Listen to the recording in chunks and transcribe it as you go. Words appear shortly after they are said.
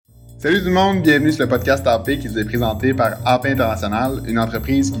Salut tout le monde, bienvenue sur le podcast AP qui vous est présenté par AP International, une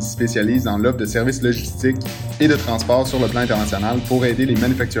entreprise qui se spécialise dans l'offre de services logistiques et de transport sur le plan international pour aider les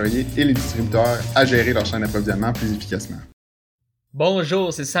manufacturiers et les distributeurs à gérer leur chaîne d'approvisionnement plus efficacement.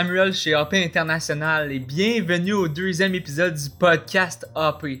 Bonjour, c'est Samuel chez AP International et bienvenue au deuxième épisode du podcast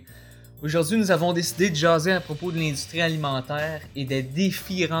AP. Aujourd'hui, nous avons décidé de jaser à propos de l'industrie alimentaire et des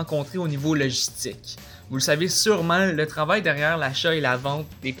défis rencontrés au niveau logistique. Vous le savez sûrement, le travail derrière l'achat et la vente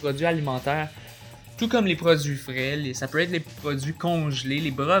des produits alimentaires, tout comme les produits frais, ça peut être les produits congelés,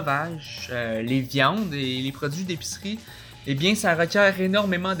 les breuvages, les viandes et les produits d'épicerie, eh bien ça requiert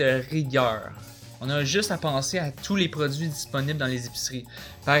énormément de rigueur. On a juste à penser à tous les produits disponibles dans les épiceries.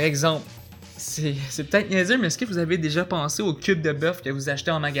 Par exemple, c'est peut-être niaiseux, mais est-ce que vous avez déjà pensé aux cubes de bœuf que vous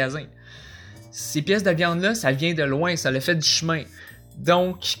achetez en magasin? Ces pièces de viande-là, ça vient de loin, ça le fait du chemin.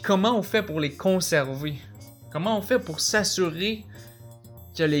 Donc, comment on fait pour les conserver? Comment on fait pour s'assurer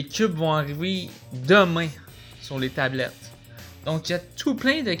que les cubes vont arriver demain sur les tablettes? Donc, il y a tout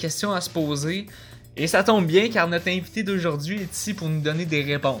plein de questions à se poser. Et ça tombe bien car notre invité d'aujourd'hui est ici pour nous donner des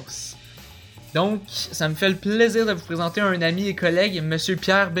réponses. Donc, ça me fait le plaisir de vous présenter un ami et collègue, M.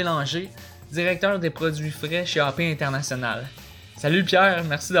 Pierre Bélanger, directeur des Produits Frais chez AP International. Salut Pierre,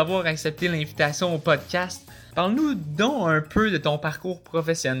 merci d'avoir accepté l'invitation au podcast. Parle-nous donc un peu de ton parcours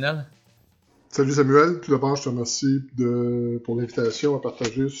professionnel. Salut Samuel, tout d'abord je te remercie pour l'invitation à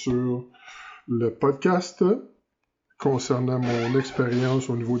partager sur le podcast concernant mon expérience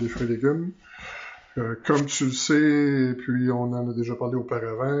au niveau des fruits et légumes. Comme tu le sais, et puis on en a déjà parlé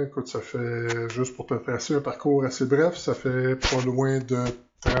auparavant, écoute, ça fait, juste pour te tracer un parcours assez bref, ça fait pas loin de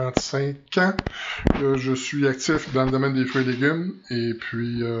 35 ans que je suis actif dans le domaine des fruits et légumes, et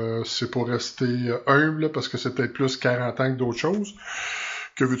puis c'est pour rester humble, parce que c'est peut-être plus 40 ans que d'autres choses.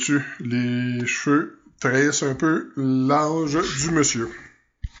 Que veux-tu? Les cheveux trahissent un peu l'âge du monsieur.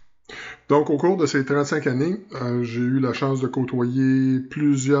 Donc, au cours de ces 35 années, j'ai eu la chance de côtoyer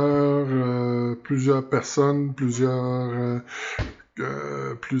plusieurs personnes, plusieurs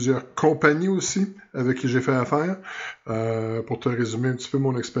compagnies aussi avec qui j'ai fait affaire. Pour te résumer un petit peu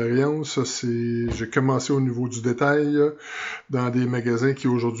mon expérience, j'ai commencé au niveau du détail dans des magasins qui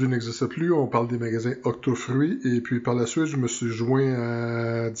aujourd'hui n'existent plus. On parle des magasins Octofruits. Et puis par la suite, je me suis joint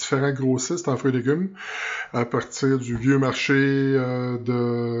à différents grossistes en fruits et légumes à partir du vieux marché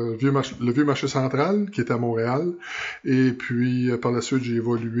le vieux marché central qui est à Montréal. Et puis par la suite, j'ai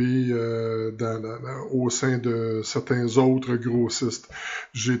évolué au sein de certains autres grossistes.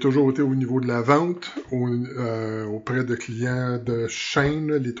 J'ai toujours été au niveau de la vente, auprès de clients de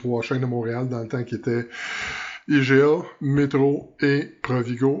chaînes, les 3 chaînes de Montréal dans le temps qui étaient IGA, Métro et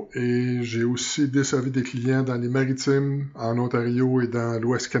Provigo. Et j'ai aussi desservi des clients dans les Maritimes, en Ontario et dans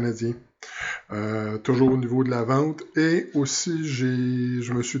l'Ouest canadien. Toujours au niveau de la vente. Et aussi,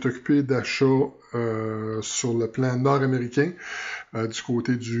 je me suis occupé d'achats sur le plan nord-américain, du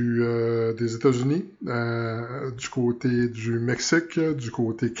côté des États-Unis, du côté du Mexique, du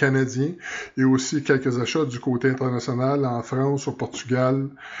côté canadien, et aussi quelques achats du côté international en France, au Portugal,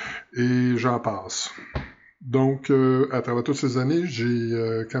 et j'en passe. Donc, à travers toutes ces années,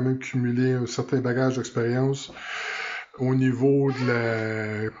 j'ai quand même cumulé un certain bagage d'expérience au niveau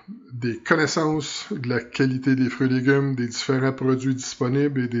des connaissances, de la qualité des fruits et légumes, des différents produits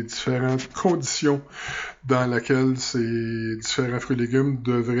disponibles et des différentes conditions dans lesquelles ces différents fruits et légumes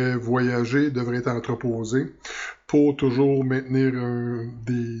devraient voyager, devraient être entreposés pour toujours maintenir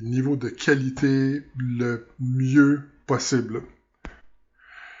des niveaux de qualité le mieux possible.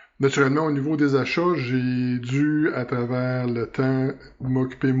 Naturellement, au niveau des achats, j'ai dû, à travers le temps,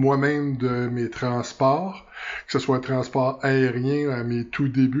 m'occuper moi-même de mes transports, que ce soit le transport aérien à mes tout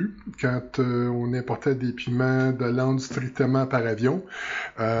débuts, quand on importait des piments de l'Inde strictement par avion.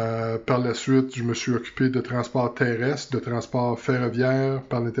 Par la suite, je me suis occupé de transport terrestre, de transport ferroviaire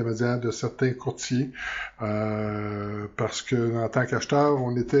par l'intermédiaire de certains courtiers, parce que en tant qu'acheteur,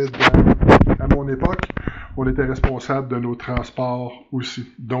 à mon époque, on était responsable de nos transports aussi.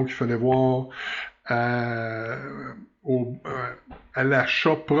 Donc, il fallait voir à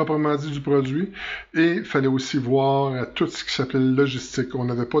l'achat proprement dit du produit, et il fallait aussi voir à tout ce qui s'appelait logistique. On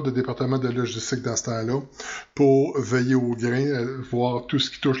n'avait pas de département de logistique dans ce temps-là pour veiller au grain, voir tout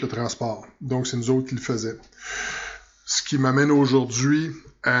ce qui touche le transport. Donc, c'est nous autres qui le faisions. Ce qui m'amène aujourd'hui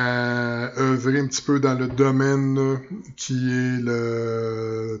à œuvrer un petit peu dans le domaine qui est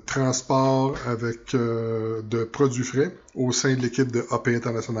le transport avec de produits frais au sein de l'équipe de AP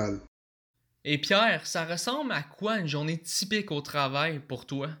International. Et Pierre, ça ressemble à quoi une journée typique au travail pour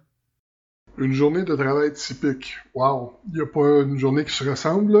toi? Une journée de travail typique. Wow! Il n'y a pas une journée qui se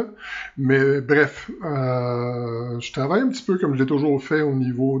ressemble, là. Mais bref, je travaille un petit peu comme je l'ai toujours fait au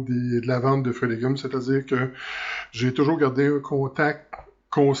niveau de la vente de fruits et légumes, c'est-à-dire que j'ai toujours gardé un contact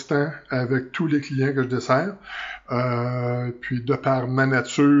constant avec tous les clients que je desserre. Puis de par ma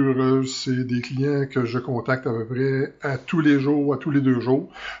nature, c'est des clients que je contacte à peu près à tous les jours, à tous les 2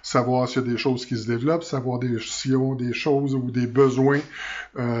 jours, savoir s'il y a des choses qui se développent, savoir s'ils ont des choses ou des besoins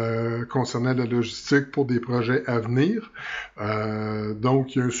concernant la logistique pour des projets à venir.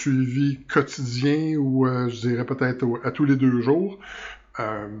 Donc, il y a un suivi quotidien ou je dirais peut-être à tous les 2 jours.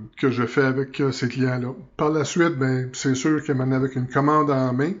 Que je fais avec ces clients-là. Par la suite, ben c'est sûr que maintenant avec une commande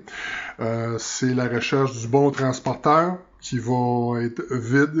en main, c'est la recherche du bon transporteur qui va être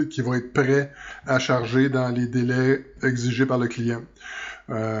vide, qui va être prêt à charger dans les délais exigés par le client.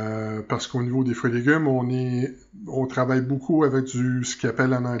 Parce qu'au niveau des fruits et légumes, on travaille beaucoup avec ce qu'on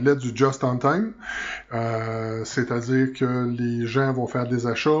appelle en anglais du just on time. C'est-à-dire que les gens vont faire des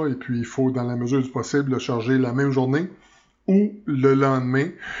achats et puis il faut, dans la mesure du possible, le charger la même journée ou le lendemain,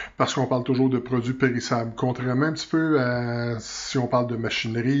 parce qu'on parle toujours de produits périssables. Contrairement un petit peu à si on parle de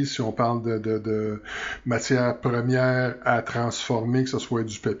machinerie, si on parle de matières premières à transformer, que ce soit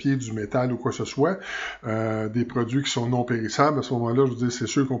du papier, du métal ou quoi que ce soit, des produits qui sont non périssables, à ce moment-là, je veux dire, c'est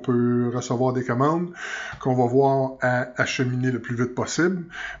sûr qu'on peut recevoir des commandes, qu'on va voir à acheminer le plus vite possible,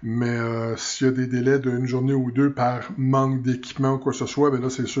 mais s'il y a des délais d'une journée ou 2 par manque d'équipement ou quoi que ce soit, ben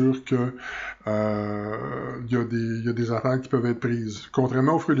là, c'est sûr que il y a des affaires qui peuvent être prises.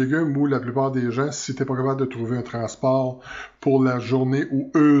 Contrairement aux fruits et légumes où la plupart des gens, si t'es pas capable de trouver un transport pour la journée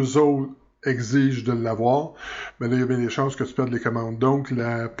où eux autres exigent de l'avoir, ben là, il y a bien des chances que tu perdes les commandes. Donc,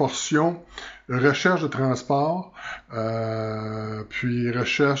 la portion recherche de transport, puis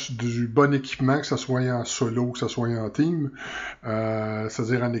recherche du bon équipement, que ce soit en solo, que ce soit en team,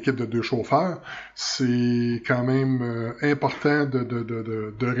 c'est-à-dire en équipe de 2 chauffeurs, c'est quand même important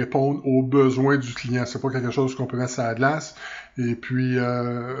de répondre aux besoins du client. C'est pas quelque chose qu'on peut mettre sur la glace et puis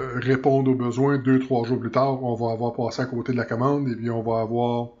répondre aux besoins 2-3 jours plus tard, on va avoir passé à côté de la commande et puis on va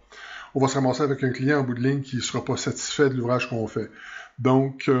se ramasser avec un client en bout de ligne qui ne sera pas satisfait de l'ouvrage qu'on fait.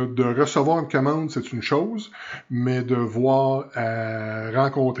 Donc, de recevoir une commande, c'est une chose, mais de voir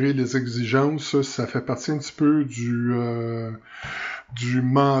rencontrer les exigences, ça fait partie un petit peu du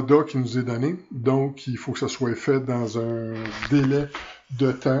mandat qui nous est donné. Donc, il faut que ça soit fait dans un délai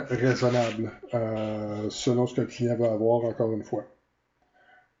de temps raisonnable, selon ce que le client va avoir, encore une fois.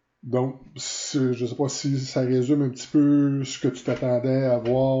 Donc, je ne sais pas si ça résume un petit peu ce que tu t'attendais à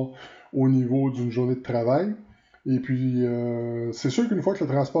voir au niveau d'une journée de travail. Et puis, c'est sûr qu'une fois que le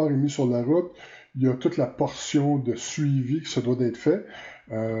transport est mis sur la route, il y a toute la portion de suivi qui se doit d'être fait.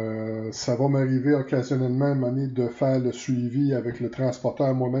 Ça va m'arriver occasionnellement à un moment donné de faire le suivi avec le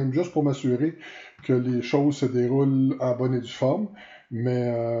transporteur moi-même, juste pour m'assurer que les choses se déroulent en bonne et due forme.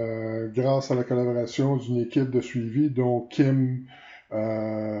 Mais grâce à la collaboration d'une équipe de suivi dont Kim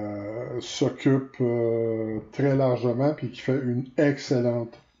s'occupe très largement puis qui fait une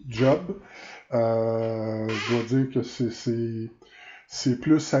excellente job. Je dois dire que c'est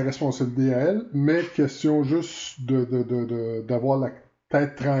plus sa responsabilité à elle, mais question juste d'avoir la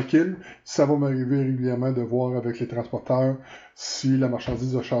tête tranquille. Ça va m'arriver régulièrement de voir avec les transporteurs si la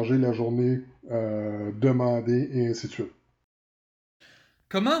marchandise a chargé la journée demandée et ainsi de suite.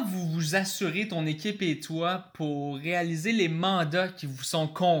 Comment vous vous assurez, ton équipe et toi, pour réaliser les mandats qui vous sont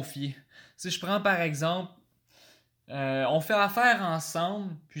confiés? Si je prends par exemple, on fait affaire ensemble,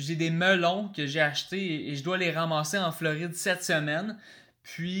 puis j'ai des melons que j'ai achetés et je dois les ramasser en Floride cette semaine,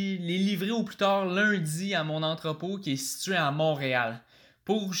 puis les livrer au plus tard lundi à mon entrepôt qui est situé à Montréal,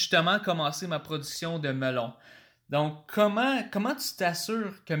 pour justement commencer ma production de melons. Donc, comment tu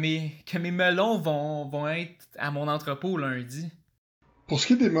t'assures que mes melons vont être à mon entrepôt lundi? Pour ce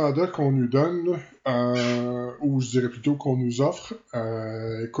qui est des mandats qu'on nous donne, ou je dirais plutôt qu'on nous offre,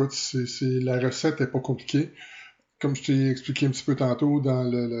 écoute, la recette n'est pas compliquée. Comme je t'ai expliqué un petit peu tantôt dans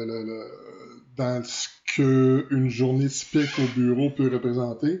dans ce qu'une journée typique au bureau peut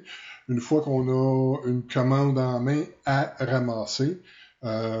représenter, une fois qu'on a une commande en main à ramasser,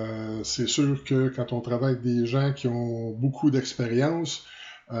 c'est sûr que quand on travaille avec des gens qui ont beaucoup d'expérience,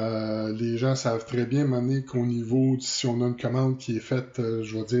 les gens savent très bien qu'au niveau, si on a une commande qui est faite,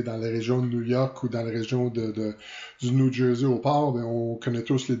 je vais dire, dans la région de New York ou dans la région du New Jersey au port, ben, on connaît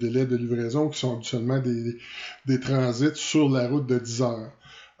tous les délais de livraison qui sont habituellement des transits sur la route de 10 heures.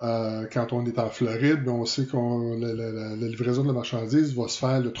 Quand on est en Floride, ben, on sait que la livraison de la marchandise va se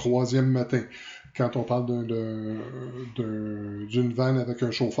faire le 3e matin. quand on parle d'une vanne avec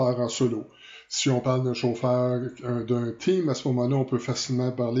un chauffeur en solo. Si on parle d'un chauffeur, d'un team, à ce moment-là, on peut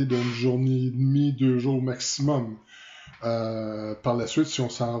facilement parler d'une journée et demie, 2 jours maximum. Par la suite, si on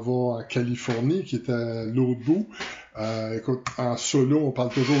s'en va en Californie, qui est à l'autre bout, écoute, en solo, on parle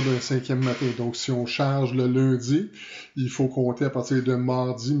toujours d'un 5e matin. Donc, si on charge le lundi, il faut compter à partir de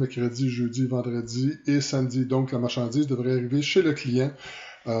mardi, mercredi, jeudi, vendredi et samedi. Donc, la marchandise devrait arriver chez le client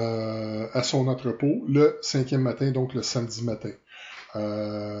à son entrepôt le 5e matin, donc le samedi matin.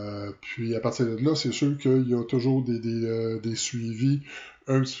 Puis à partir de là, c'est sûr qu'il y a toujours des suivis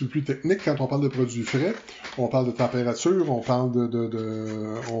un petit peu plus techniques quand on parle de produits frais. On parle de température, on parle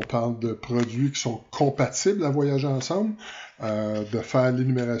de produits qui sont compatibles à voyager ensemble, de faire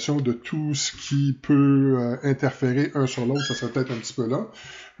l'énumération de tout ce qui peut interférer un sur l'autre, ça serait peut-être un petit peu là.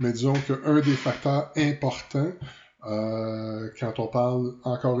 Mais disons qu'un des facteurs importants quand on parle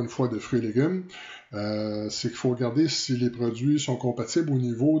encore une fois de fruits et légumes, c'est qu'il faut regarder si les produits sont compatibles au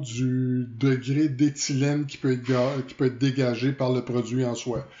niveau du degré d'éthylène qui peut être dégagé par le produit en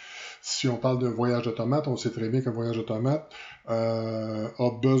soi. Si on parle d'un voyage de tomates, on sait très bien qu'un voyage de tomates a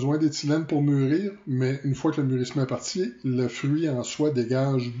besoin d'éthylène pour mûrir, mais une fois que le mûrissement est parti, le fruit en soi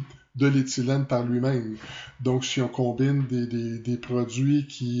dégage de l'éthylène par lui-même. Donc, si on combine des produits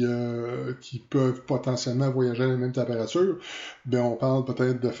qui peuvent potentiellement voyager à la même température, ben on parle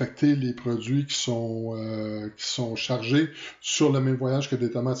peut-être d'affecter les produits qui sont chargés sur le même voyage que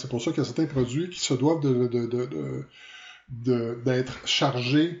des tomates. C'est pour ça qu'il y a certains produits qui se doivent d'être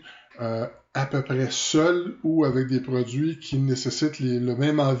chargés à peu près seuls ou avec des produits qui nécessitent le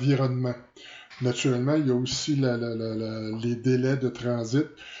même environnement. Naturellement, il y a aussi les délais de transit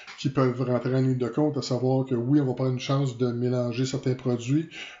qui peuvent rentrer en ligne de compte, à savoir que oui, on va prendre une chance de mélanger certains produits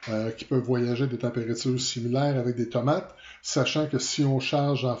qui peuvent voyager à des températures similaires avec des tomates, sachant que si on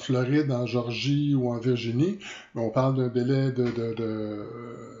charge en Floride, en Georgie ou en Virginie, on parle d'un délai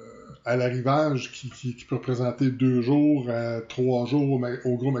à l'arrivage qui peut représenter 2 jours à 3 jours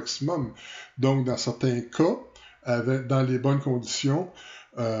au gros maximum. Donc, dans certains cas, dans les bonnes conditions,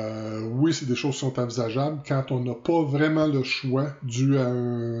 oui, c'est des choses qui sont envisageables quand on n'a pas vraiment le choix dû à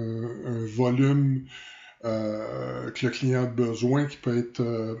un volume que le client a besoin qui peut être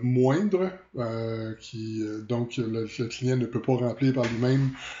moindre, donc le client ne peut pas remplir par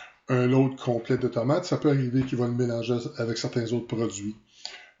lui-même un lot complet de tomates. Ça peut arriver qu'il va le mélanger avec certains autres produits.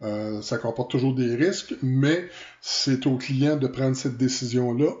 Ça comporte toujours des risques, mais c'est au client de prendre cette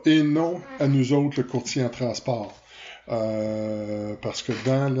décision-là et non à nous autres, le courtier en transport. Parce que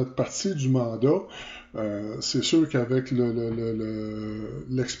dans notre partie du mandat, c'est sûr qu'avec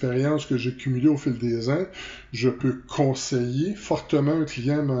l'expérience que j'ai cumulée au fil des ans, je peux conseiller fortement un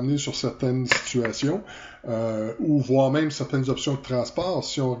client à un moment donné sur certaines situations, ou voire même certaines options de transport.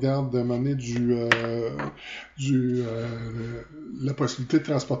 Si on regarde à un moment donné la possibilité de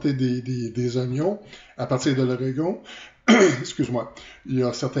transporter des oignons à partir de l'Oregon, excuse-moi, il y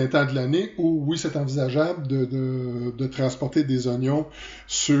a certains temps de l'année où, oui, c'est envisageable de transporter des oignons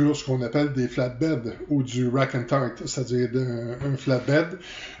sur ce qu'on appelle des flatbeds ou du rack and tart, c'est-à-dire un flatbed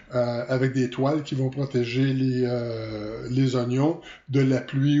avec des toiles qui vont protéger les oignons de la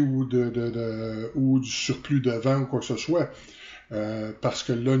pluie ou du surplus de vent ou quoi que ce soit. Parce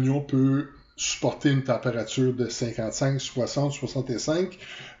que l'oignon peut supporter une température de 55, 60, 65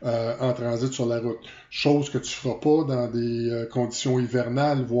 en transit sur la route. Chose que tu feras pas dans des conditions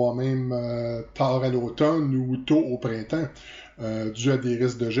hivernales, voire même tard à l'automne ou tôt au printemps, dû à des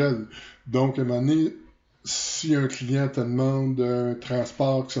risques de gel. Donc, à un moment donné, si un client te demande un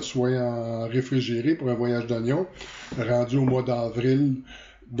transport, que ce soit en réfrigéré pour un voyage d'oignon, rendu au mois d'avril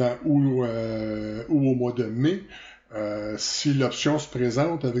ou au mois de mai, si l'option se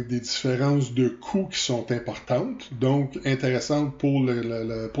présente avec des différences de coûts qui sont importantes, donc intéressantes pour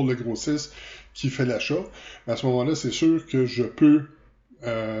le grossiste qui fait l'achat, à ce moment-là, c'est sûr que je peux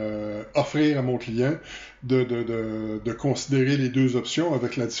offrir à mon client de considérer les deux options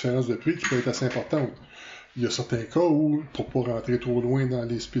avec la différence de prix qui peut être assez importante. Il y a certains cas où, pour pas rentrer trop loin dans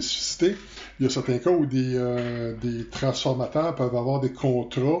les spécificités, il y a certains cas où des transformateurs peuvent avoir des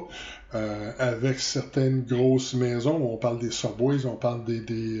contrats avec certaines grosses maisons. On parle des Subways, on parle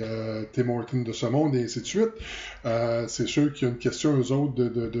des Tim Hortons de ce monde, et ainsi de suite. C'est sûr qu'il y a une question, eux autres,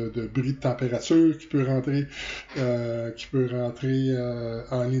 de bris de température qui peut rentrer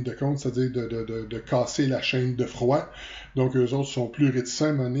en ligne de compte, c'est-à-dire de casser la chaîne de froid. Donc, eux autres sont plus réticents à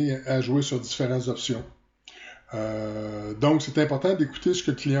un moment donné à jouer sur différentes options. Donc, c'est important d'écouter ce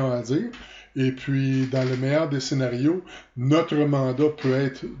que le client a à dire. Et puis, dans le meilleur des scénarios, notre mandat peut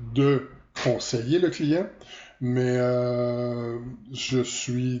être de conseiller le client, mais je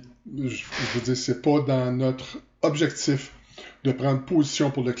veux dire, c'est pas dans notre objectif de prendre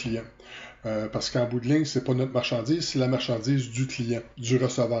position pour le client. Parce qu'en bout de ligne, c'est pas notre marchandise, c'est la marchandise du client, du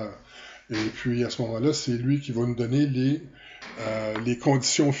receveur. Et puis, à ce moment-là, c'est lui qui va nous donner les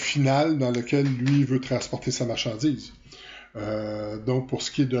conditions finales dans lesquelles lui veut transporter sa marchandise. Donc, pour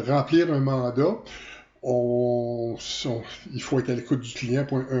ce qui est de remplir un mandat, il faut être à l'écoute du client,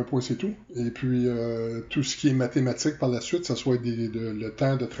 un point c'est tout. Et puis, tout ce qui est mathématique par la suite, ça soit le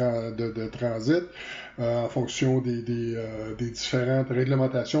temps de transit, en fonction des différentes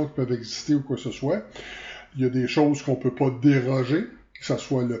réglementations qui peuvent exister ou quoi que ce soit. Il y a des choses qu'on peut pas déroger, que ce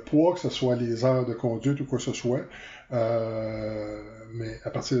soit le poids, que ce soit les heures de conduite ou quoi que ce soit. Mais à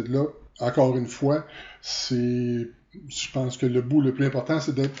partir de là, encore une fois, je pense que le bout le plus important,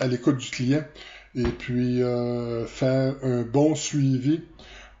 c'est d'être à l'écoute du client et puis faire un bon suivi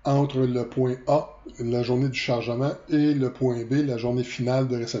entre le point A, la journée du chargement, et le point B, la journée finale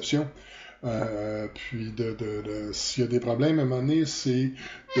de réception. Puis s'il y a des problèmes, à un moment donné, c'est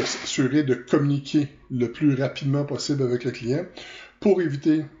de s'assurer de communiquer le plus rapidement possible avec le client pour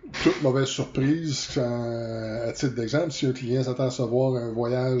éviter toute mauvaise surprise. À titre d'exemple, si un client s'attend à recevoir un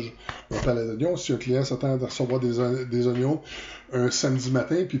voyage au palais d'oignons, si un client s'attend à recevoir des oignons un samedi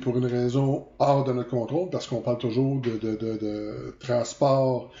matin, puis pour une raison hors de notre contrôle, parce qu'on parle toujours de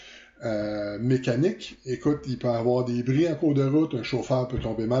transport mécanique, écoute, il peut y avoir des bris en cours de route, un chauffeur peut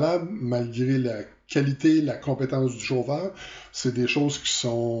tomber malade, malgré la qualité, la compétence du chauffeur, c'est des choses qui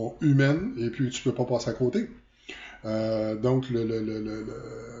sont humaines, et puis tu peux pas passer à côté. Donc,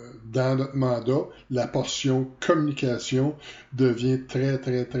 dans notre mandat, la portion communication devient très,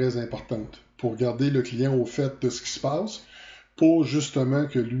 très, très importante pour garder le client au fait de ce qui se passe, pour justement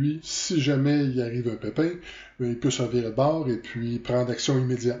que lui, si jamais il arrive un pépin, il peut se virer de bord et puis prendre action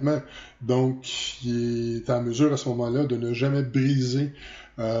immédiatement. Donc, il est en mesure à ce moment-là de ne jamais briser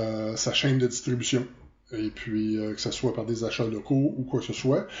sa chaîne de distribution. Et puis, que ce soit par des achats locaux ou quoi que ce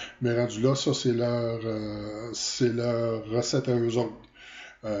soit. Mais rendu là, ça, c'est leur recette à eux autres.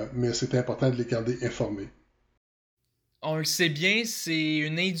 Mais c'est important de les garder informés. On le sait bien, c'est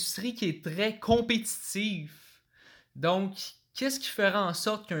une industrie qui est très compétitive. Donc, qu'est-ce qui fera en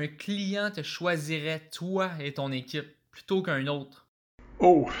sorte qu'un client te choisirait, toi et ton équipe, plutôt qu'un autre?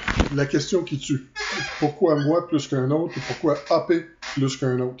 Oh, la question qui tue. Pourquoi moi plus qu'un autre et pourquoi AP plus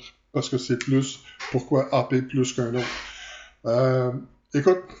qu'un autre? Parce que c'est plus pourquoi AP plus qu'un autre.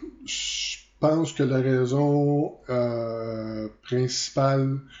 Écoute, je pense que la raison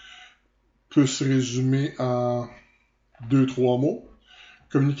principale peut se résumer en 2-3 mots.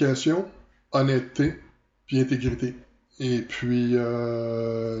 Communication, honnêteté, puis intégrité. Et puis,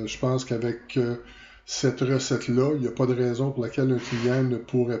 je pense qu'avec cette recette-là, il n'y a pas de raison pour laquelle un client ne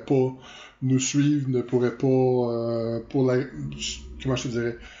pourrait pas nous suivre, ne pourrait pas, comment je te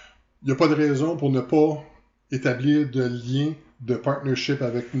dirais, il n'y a pas de raison pour ne pas établir de lien de partnership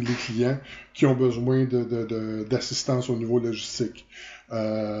avec les clients qui ont besoin d'assistance au niveau logistique.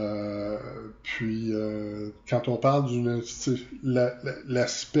 Puis, quand on parle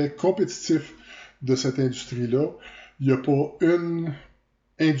l'aspect compétitif de cette industrie-là, il n'y a pas une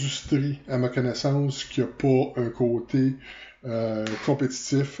industrie, à ma connaissance, qui n'a pas un côté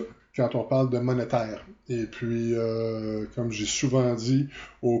compétitif quand on parle de monétaire. Et puis, comme j'ai souvent dit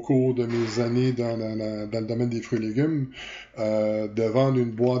au cours de mes années dans le domaine des fruits et légumes, de vendre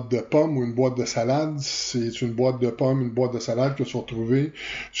une boîte de pommes ou une boîte de salade, c'est une boîte de pommes, une boîte de salade que tu vas retrouver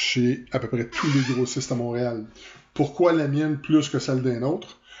chez à peu près tous les grossistes à Montréal. Pourquoi la mienne plus que celle d'un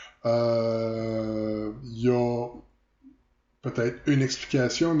autre? Il y a peut-être une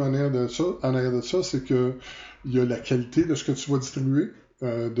explication en arrière de ça, c'est que il y a la qualité de ce que tu vas distribuer,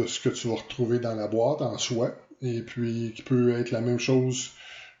 de ce que tu vas retrouver dans la boîte en soi, et puis qui peut être la même chose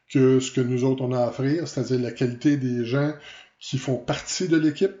que ce que nous autres on a à offrir, c'est-à-dire la qualité des gens qui font partie de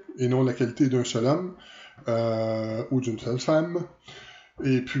l'équipe, et non la qualité d'un seul homme ou d'une seule femme.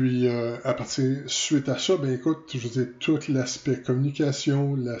 Et puis, suite à ça, ben écoute, je veux dire, tout l'aspect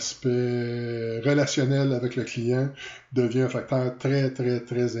communication, l'aspect relationnel avec le client devient un facteur très, très,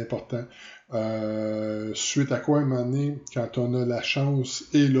 très important. Suite à quoi, à un moment donné, quand on a la chance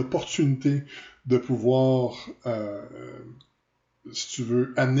et l'opportunité de pouvoir, si tu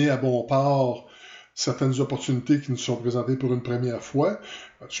veux, amener à bon port certaines opportunités qui nous sont présentées pour une première fois,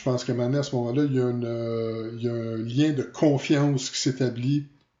 je pense qu'à un moment donné, à ce moment-là, il y a un lien de confiance qui s'établit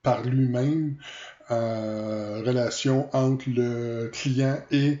par lui-même, relation entre le client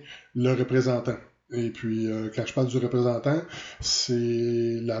et le représentant. Et puis, quand je parle du représentant,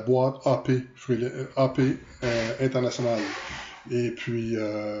 c'est la boîte AP internationale. Et puis,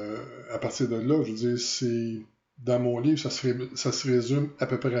 à partir de là, je veux dire, dans mon livre, ça se résume à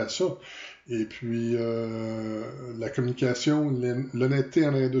peu près à ça. Et puis, la communication, l'honnêteté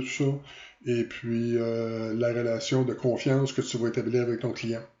en arrière de tout ça, et puis la relation de confiance que tu vas établir avec ton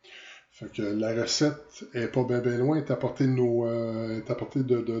client. Fait que la recette est pas bien loin, est à portée de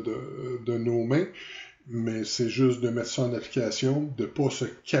nos mains, mais c'est juste de mettre ça en application, de pas se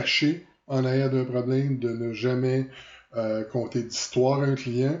cacher en arrière d'un problème, de ne jamais conter d'histoire à un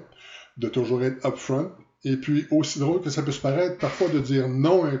client, de toujours être upfront. Et puis, aussi drôle que ça peut se paraître, parfois de dire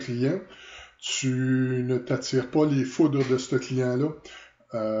non à un client, tu ne t'attires pas les foudres de ce client-là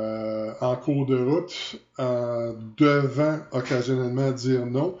en cours de route, en devant occasionnellement dire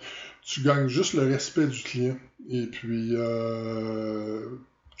non. Tu gagnes juste le respect du client. Et puis,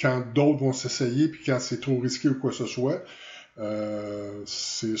 quand d'autres vont s'essayer, puis quand c'est trop risqué ou quoi que ce soit,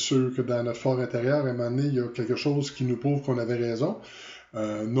 c'est sûr que dans notre fort intérieur, à un moment donné, il y a quelque chose qui nous prouve qu'on avait raison.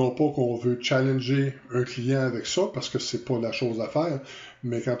 Non pas qu'on veut challenger un client avec ça, parce que c'est pas la chose à faire,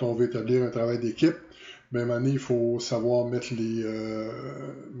 mais quand on veut établir un travail d'équipe, ben, à un moment donné, il faut savoir mettre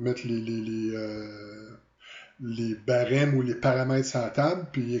les barèmes ou les paramètres sur la table,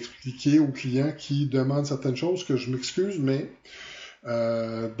 puis expliquer au client qui demande certaines choses que je m'excuse, mais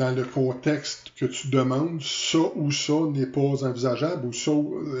dans le contexte que tu demandes, ça n'est pas envisageable, ou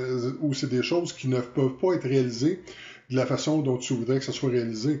c'est des choses qui ne peuvent pas être réalisées de la façon dont tu voudrais que ça soit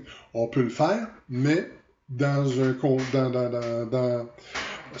réalisé. On peut le faire, mais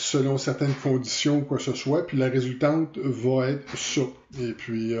selon certaines conditions ou quoi que ce soit, puis la résultante va être ça. Et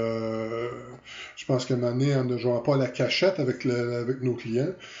puis, je pense qu'à un moment donné, en ne jouant pas à la cachette avec nos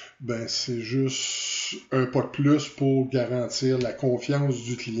clients, ben c'est juste un pas de plus pour garantir la confiance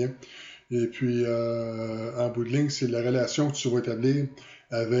du client. Et puis, en bout de ligne, c'est la relation que tu vas établir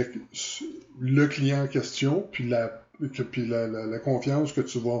avec le client en question, puis la confiance que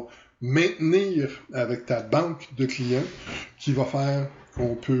tu vas maintenir avec ta banque de clients qui va faire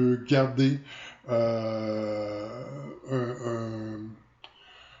qu'on peut garder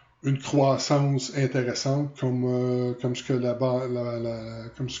une croissance intéressante comme ce que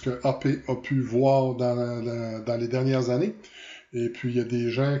AP a pu voir dans les dernières années. Et puis, il y a des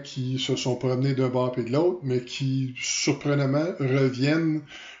gens qui se sont promenés d'un bord et de l'autre, mais qui, surprenamment, reviennent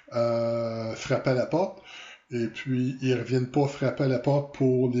frapper à la porte. Et puis, ils reviennent pas frapper à la porte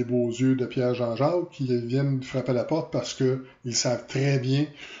pour les beaux yeux de Pierre-Jean-Jacques, ils viennent frapper à la porte parce que ils savent très bien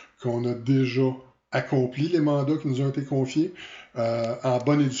qu'on a déjà accompli les mandats qui nous ont été confiés en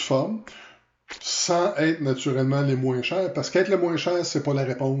bonne et due forme, sans être naturellement les moins chers, parce qu'être le moins cher, c'est pas la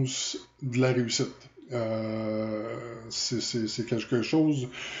réponse de la réussite. C'est quelque chose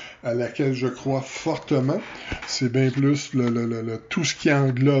à laquelle je crois fortement. C'est bien plus tout ce qui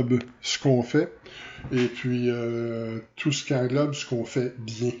englobe ce qu'on fait, et puis tout ce qui englobe ce qu'on fait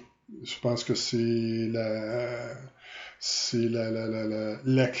bien. Je pense que c'est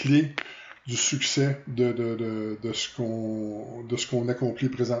la clé du succès de ce qu'on accomplit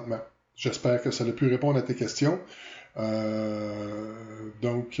présentement. J'espère que ça a pu répondre à tes questions.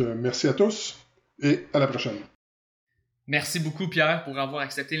 Donc, merci à tous et à la prochaine. Merci beaucoup, Pierre, pour avoir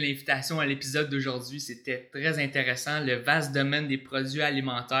accepté l'invitation à l'épisode d'aujourd'hui. C'était très intéressant, le vaste domaine des produits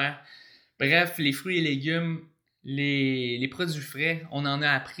alimentaires. Bref, les fruits et légumes, les produits frais, on en a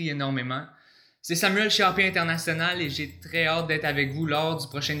appris énormément. C'est Samuel chez AP International et j'ai très hâte d'être avec vous lors du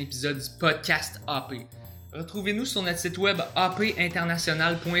prochain épisode du podcast AP. Retrouvez-nous sur notre site web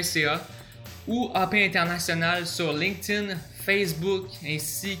apinternational.ca ou AP International sur LinkedIn, Facebook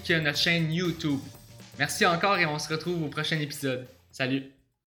ainsi que notre chaîne YouTube. Merci encore et on se retrouve au prochain épisode. Salut!